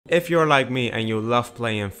If you're like me and you love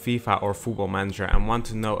playing FIFA or Football Manager and want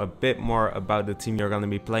to know a bit more about the team you're going to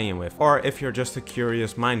be playing with, or if you're just a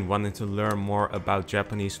curious mind wanting to learn more about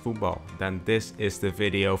Japanese football, then this is the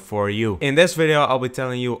video for you. In this video I'll be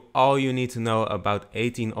telling you all you need to know about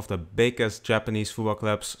 18 of the biggest Japanese football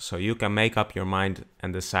clubs so you can make up your mind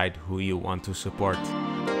and decide who you want to support.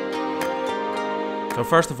 So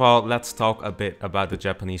first of all, let's talk a bit about the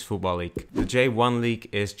Japanese Football League. The J1 League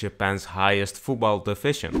is Japan's highest football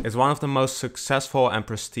division. It's one of the most successful and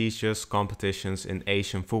prestigious competitions in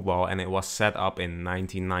Asian football, and it was set up in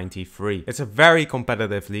 1993. It's a very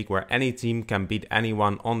competitive league where any team can beat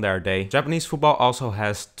anyone on their day. Japanese football also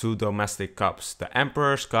has two domestic cups, the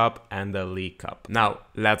Emperor's Cup and the League Cup. Now,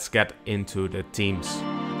 let's get into the teams.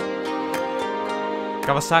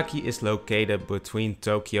 Kawasaki is located between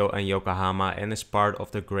Tokyo and Yokohama and is part of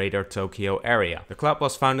the greater Tokyo area. The club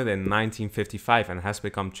was founded in 1955 and has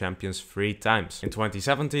become champions 3 times, in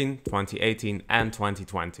 2017, 2018 and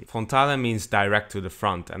 2020. Frontale means direct to the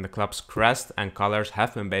front, and the club's crest and colors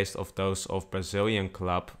have been based off those of Brazilian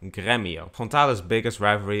club Grêmio. Frontale's biggest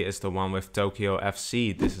rivalry is the one with Tokyo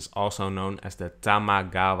FC. This is also known as the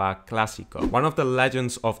Tamagawa Classico. One of the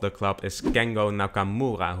legends of the club is Kengo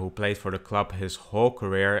Nakamura, who played for the club his whole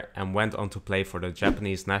career and went on to play for the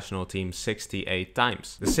Japanese national team 68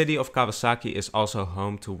 times. The city of Kawasaki is also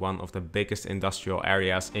home to one of the biggest industrial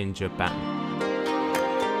areas in Japan.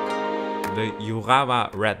 The Urawa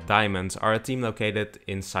Red Diamonds are a team located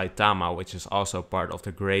in Saitama, which is also part of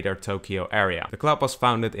the greater Tokyo area. The club was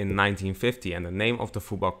founded in 1950 and the name of the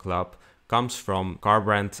football club comes from car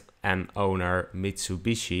brand and owner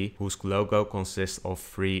Mitsubishi, whose logo consists of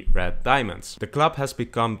 3 red diamonds. The club has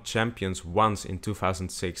become champions once in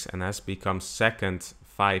 2006 and has become second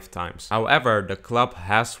 5 times. However, the club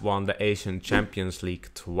has won the Asian Champions League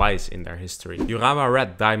twice in their history. Urawa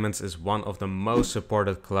Red Diamonds is one of the most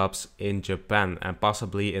supported clubs in Japan and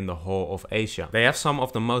possibly in the whole of Asia. They have some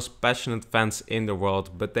of the most passionate fans in the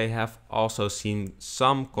world, but they have also seen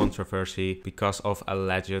some controversy because of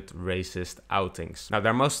alleged racist outings. Now,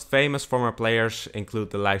 their most famous former players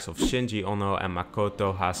include the likes of Shinji Ono and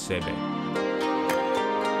Makoto Hasebe.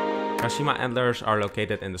 Kashima Antlers are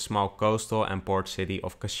located in the small coastal and port city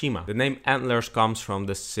of Kashima. The name Antlers comes from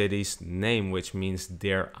the city's name, which means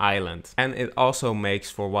deer island. And it also makes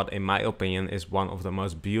for what in my opinion is one of the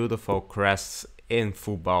most beautiful crests in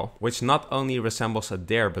football, which not only resembles a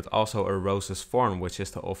deer but also a rose's thorn, which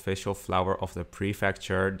is the official flower of the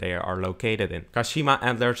prefecture they are located in. Kashima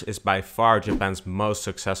Antlers is by far Japan's most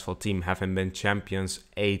successful team, having been champions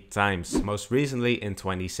 8 times, most recently in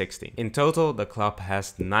 2016. In total, the club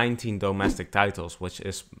has 19 domestic titles, which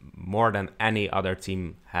is more than any other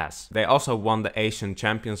team has. They also won the Asian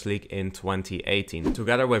Champions League in 2018.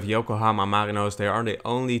 Together with Yokohama Marinos, they are the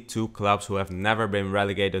only 2 clubs who have never been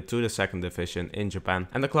relegated to the 2nd division in Japan.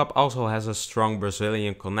 And the club also has a strong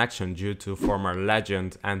Brazilian connection due to former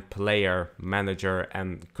legend and player, manager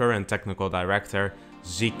and current technical director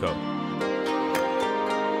Zico.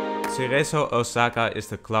 Cerezo Osaka is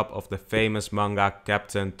the club of the famous manga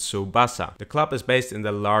Captain Tsubasa. The club is based in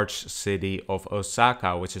the large city of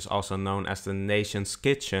Osaka, which is also known as the nation's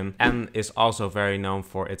kitchen and is also very known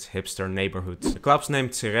for its hipster neighborhoods. The club's name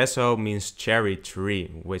Cerezo means cherry tree,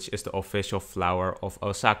 which is the official flower of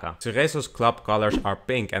Osaka. Cerezo's club colors are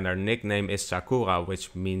pink and their nickname is Sakura,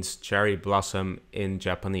 which means cherry blossom in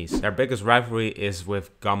Japanese. Their biggest rivalry is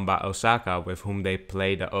with Gamba Osaka, with whom they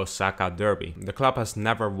play the Osaka Derby. The club has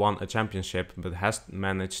never won a championship but has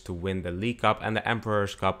managed to win the League Cup and the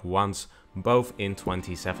Emperor's Cup once, both in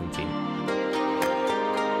 2017.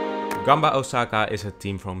 Gamba Osaka is a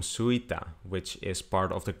team from Suita, which is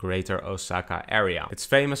part of the greater Osaka area. It's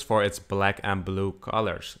famous for its black and blue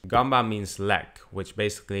colors. Gamba means leg, which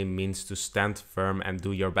basically means to stand firm and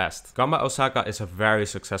do your best. Gamba Osaka is a very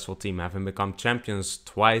successful team, having become champions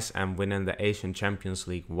twice and winning the Asian Champions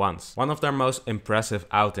League once. One of their most impressive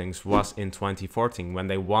outings was in 2014 when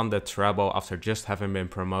they won the treble after just having been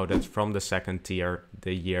promoted from the 2nd tier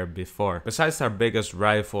the year before. Besides their biggest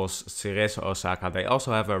rivals Cerezo Osaka, they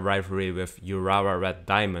also have a rivalry with Urawa Red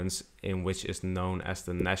Diamonds, in which is known as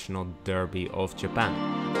the National Derby of Japan.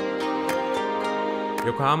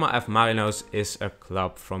 Yokohama F Marinos is a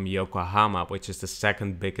club from Yokohama, which is the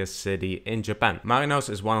 2nd biggest city in Japan. Marinos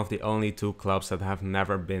is one of the only 2 clubs that have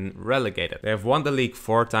never been relegated. They have won the league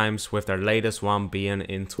 4 times, with their latest one being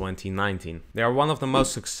in 2019. They are one of the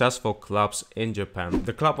most successful clubs in Japan.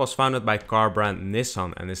 The club was founded by car brand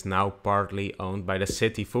Nissan and is now partly owned by the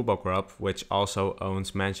City Football Club, which also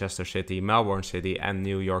owns Manchester City, Melbourne City and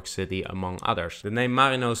New York City among others. The name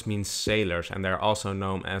Marinos means sailors and they are also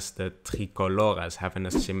known as the Tricolores, having having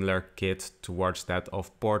a similar kit towards that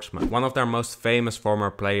of Portsmouth. One of their most famous former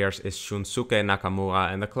players is Shunsuke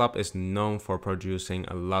Nakamura, and the club is known for producing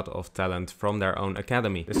a lot of talent from their own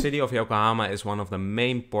academy. The city of Yokohama is one of the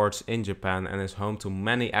main ports in Japan and is home to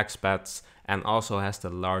many expats and also has the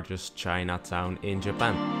largest Chinatown in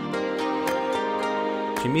Japan.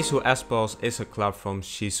 Shimizu S-Pulse is a club from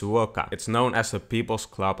Shizuoka. It's known as a people's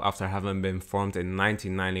club after having been formed in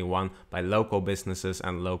 1991 by local businesses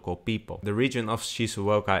and local people. The region of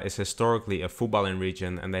Shizuoka is historically a footballing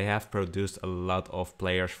region and they have produced a lot of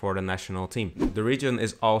players for the national team. The region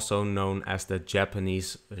is also known as the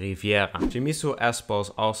Japanese Riviera. Shimizu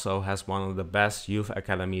S-Pulse also has one of the best youth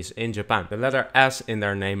academies in Japan. The letter S in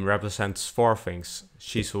their name represents four things: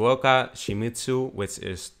 Shizuoka, Shimizu, which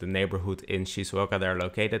is the neighborhood in Shizuoka they're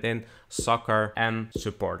located in, soccer, and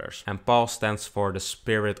supporters. And Pulse stands for the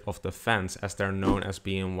spirit of the fans, as they're known as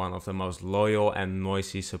being one of the most loyal and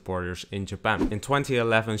noisy supporters in Japan. In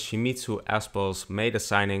 2011, Shimizu S-Pulse made a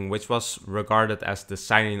signing which was regarded as the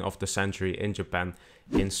signing of the century in Japan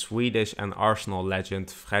in Swedish and Arsenal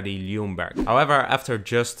legend Freddie Ljungberg. However, after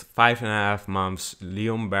just 5.5 months,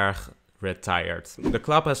 Ljungberg retired. The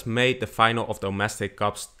club has made the final of domestic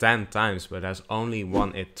cups 10 times but has only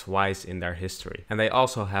won it twice in their history. And they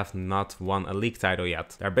also have not won a league title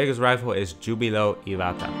yet. Their biggest rival is Jubilo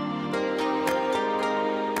Iwata.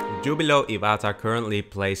 Jubilo Iwata currently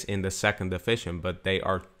plays in the 2nd division, but they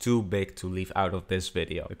are too big to leave out of this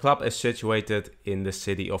video. The club is situated in the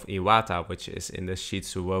city of Iwata, which is in the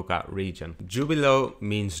Shizuoka region. Jubilo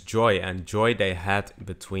means joy, and joy they had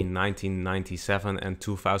between 1997 and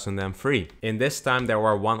 2003. In this time they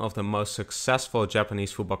were one of the most successful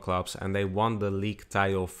Japanese football clubs and they won the league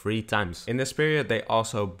title 3 times. In this period they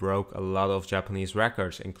also broke a lot of Japanese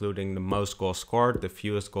records, including the most goals scored, the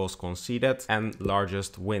fewest goals conceded, and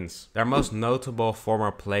largest wins. Their most notable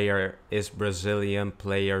former player is Brazilian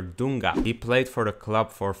player Dunga. He played for the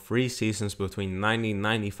club for 3 seasons between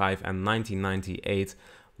 1995 and 1998,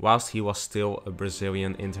 whilst he was still a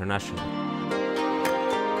Brazilian international.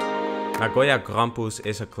 Nagoya Grampus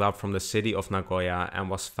is a club from the city of Nagoya and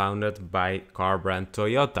was founded by car brand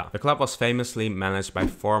Toyota. The club was famously managed by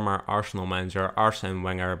former Arsenal manager Arsene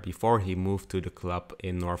Wenger before he moved to the club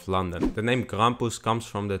in North London. The name Grampus comes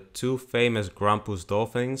from the 2 famous Grampus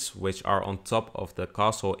dolphins, which are on top of the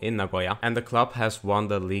castle in Nagoya, and the club has won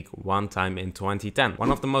the league 1 time in 2010.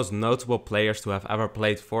 One of the most notable players to have ever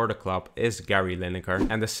played for the club is Gary Lineker,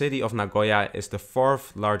 and the city of Nagoya is the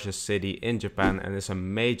 4th largest city in Japan and is a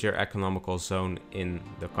major economic zone in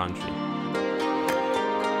the country.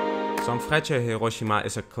 Sanfrecce Hiroshima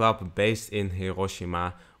is a club based in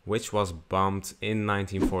Hiroshima which was bombed in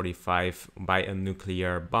 1945 by a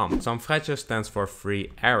nuclear bomb. Sanfrecce stands for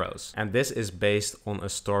 3 arrows, and this is based on a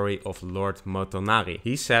story of Lord Motonari.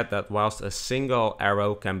 He said that whilst a single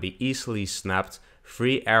arrow can be easily snapped,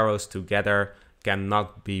 3 arrows together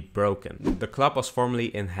cannot be broken. The club was formerly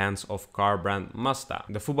in hands of car brand Mazda.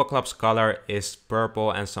 The football club's color is purple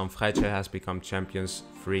and Sanfrecce has become champions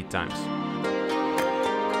 3 times.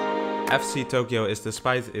 FC Tokyo is,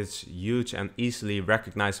 despite its huge and easily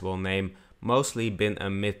recognizable name, mostly been a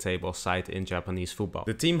mid-table side in Japanese football.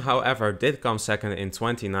 The team, however, did come second in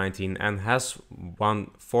 2019 and has won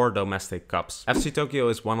 4 domestic cups. FC Tokyo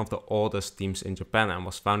is one of the oldest teams in Japan and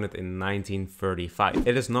was founded in 1935.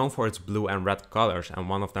 It is known for its blue and red colors, and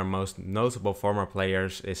one of their most notable former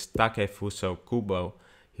players is Takefuso Kubo,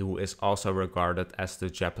 who is also regarded as the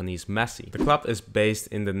Japanese Messi. The club is based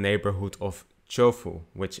in the neighborhood of Chofu,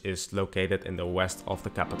 which is located in the west of the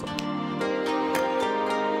capital.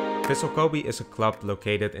 Vissel Kobe is a club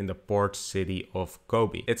located in the port city of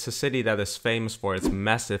Kobe. It's a city that is famous for its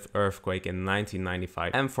massive earthquake in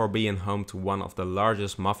 1995 and for being home to one of the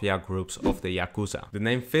largest mafia groups of the Yakuza. The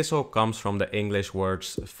name Vissel comes from the English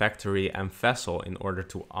words factory and vessel in order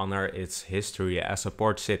to honor its history as a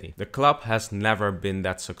port city. The club has never been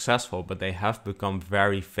that successful, but they have become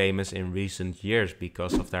very famous in recent years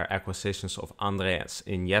because of their acquisitions of Andreas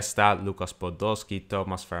Iniesta, Lucas Podolski,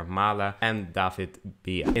 Thomas Vermaelen and David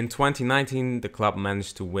Villa. In 2019, the club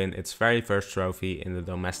managed to win its very first trophy in the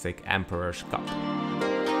domestic Emperor's Cup.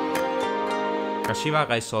 Kashiwa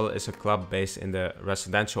Reysol is a club based in the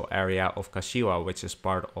residential area of Kashiwa, which is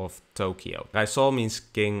part of Tokyo. Reysol means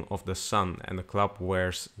King of the Sun, and the club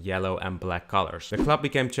wears yellow and black colors. The club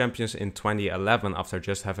became champions in 2011 after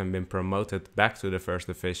just having been promoted back to the first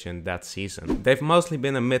division that season. They've mostly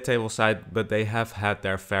been a mid-table side, but they have had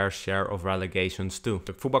their fair share of relegations too.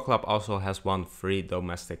 The football club also has won 3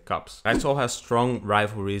 domestic cups. Reysol has strong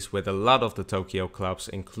rivalries with a lot of the Tokyo clubs,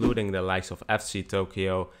 including the likes of FC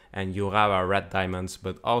Tokyo and Urawa Red Diamonds,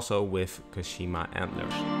 but also with Kashima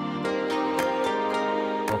Antlers.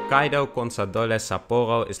 Hokkaido Consadole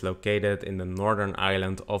Sapporo is located in the northern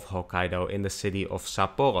island of Hokkaido in the city of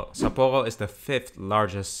Sapporo. Sapporo is the 5th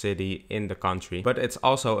largest city in the country, but it's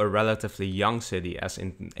also a relatively young city, as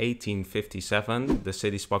in 1857 the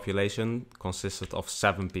city's population consisted of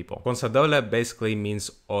 7 people. Consadole basically means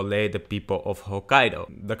Ole, the people of Hokkaido.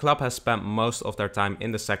 The club has spent most of their time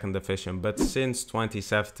in the 2nd division, but since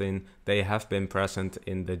 2017 they have been present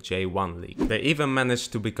in the J1 league. They even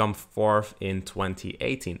managed to become 4th in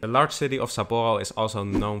 2018. The large city of Sapporo is also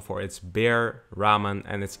known for its beer, ramen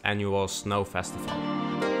and its annual snow festival.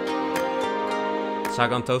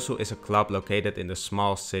 Sagan Tosu is a club located in the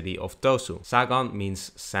small city of Tosu. Sagan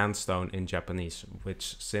means sandstone in Japanese,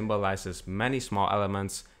 which symbolizes many small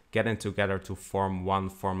elements getting together to form one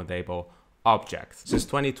formidable object. Since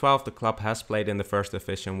 2012 the club has played in the 1st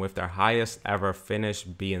division, with their highest ever finish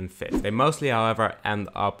being 5th. They mostly however end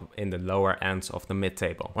up in the lower ends of the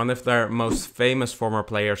mid-table. One of their most famous former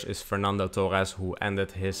players is Fernando Torres, who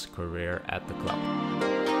ended his career at the club.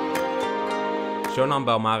 Shonan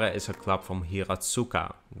Bellmare is a club from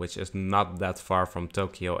Hiratsuka, which is not that far from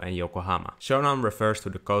Tokyo and Yokohama. Shonan refers to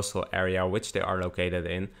the coastal area which they are located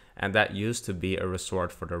in, and that used to be a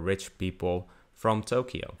resort for the rich people from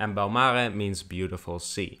Tokyo. And Bellmare means beautiful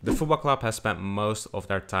sea. The football club has spent most of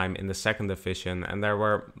their time in the 2nd division, and they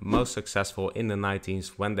were most successful in the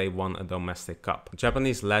 19s when they won a domestic cup.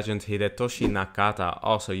 Japanese legend Hidetoshi Nakata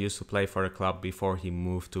also used to play for the club before he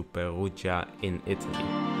moved to Perugia in Italy.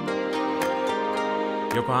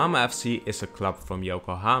 Yokohama FC is a club from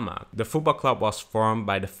Yokohama. The football club was formed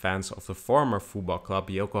by the fans of the former football club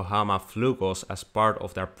Yokohama Flugels as part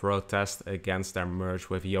of their protest against their merge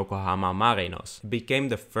with Yokohama Marinos. It became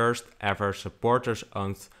the first ever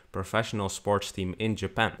supporters-owned professional sports team in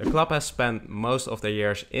Japan. The club has spent most of their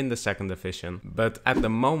years in the 2nd division, but at the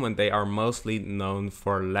moment they are mostly known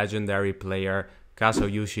for legendary player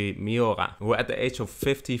Kazuyushi Miura, who at the age of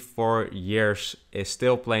 54 years is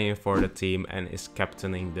still playing for the team and is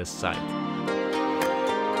captaining this side.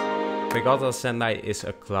 Vegalta Sendai is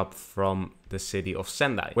a club from the city of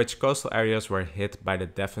Sendai, which coastal areas were hit by the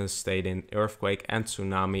devastating earthquake and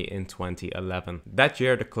tsunami in 2011. That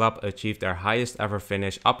year the club achieved their highest ever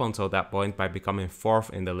finish up until that point by becoming 4th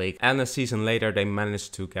in the league, and a season later they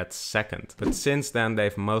managed to get 2nd. But since then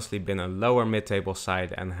they've mostly been a lower mid-table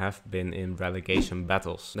side and have been in relegation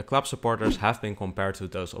battles. The club supporters have been compared to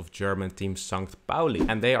those of German team St. Pauli,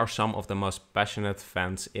 and they are some of the most passionate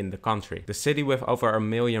fans in the country. The city, with over 1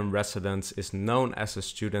 million residents, is known as a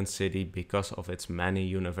student city because of its many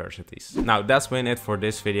universities. Now that's been it for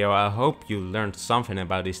this video. I hope you learned something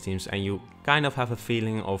about these teams and you kind of have a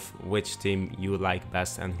feeling of which team you like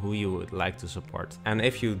best and who you would like to support. And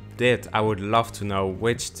if you did, I would love to know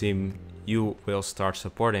which team you will start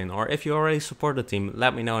supporting, or if you already support the team,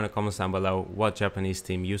 let me know in the comments down below what Japanese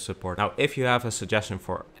team you support. Now if you have a suggestion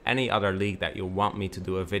for any other league that you want me to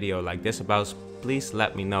do a video like this about, please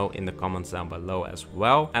let me know in the comments down below as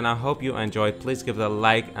well. And I hope you enjoyed. Please give it a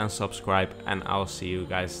like and subscribe, and I'll see you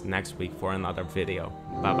guys next week for another video.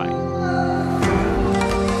 Bye bye.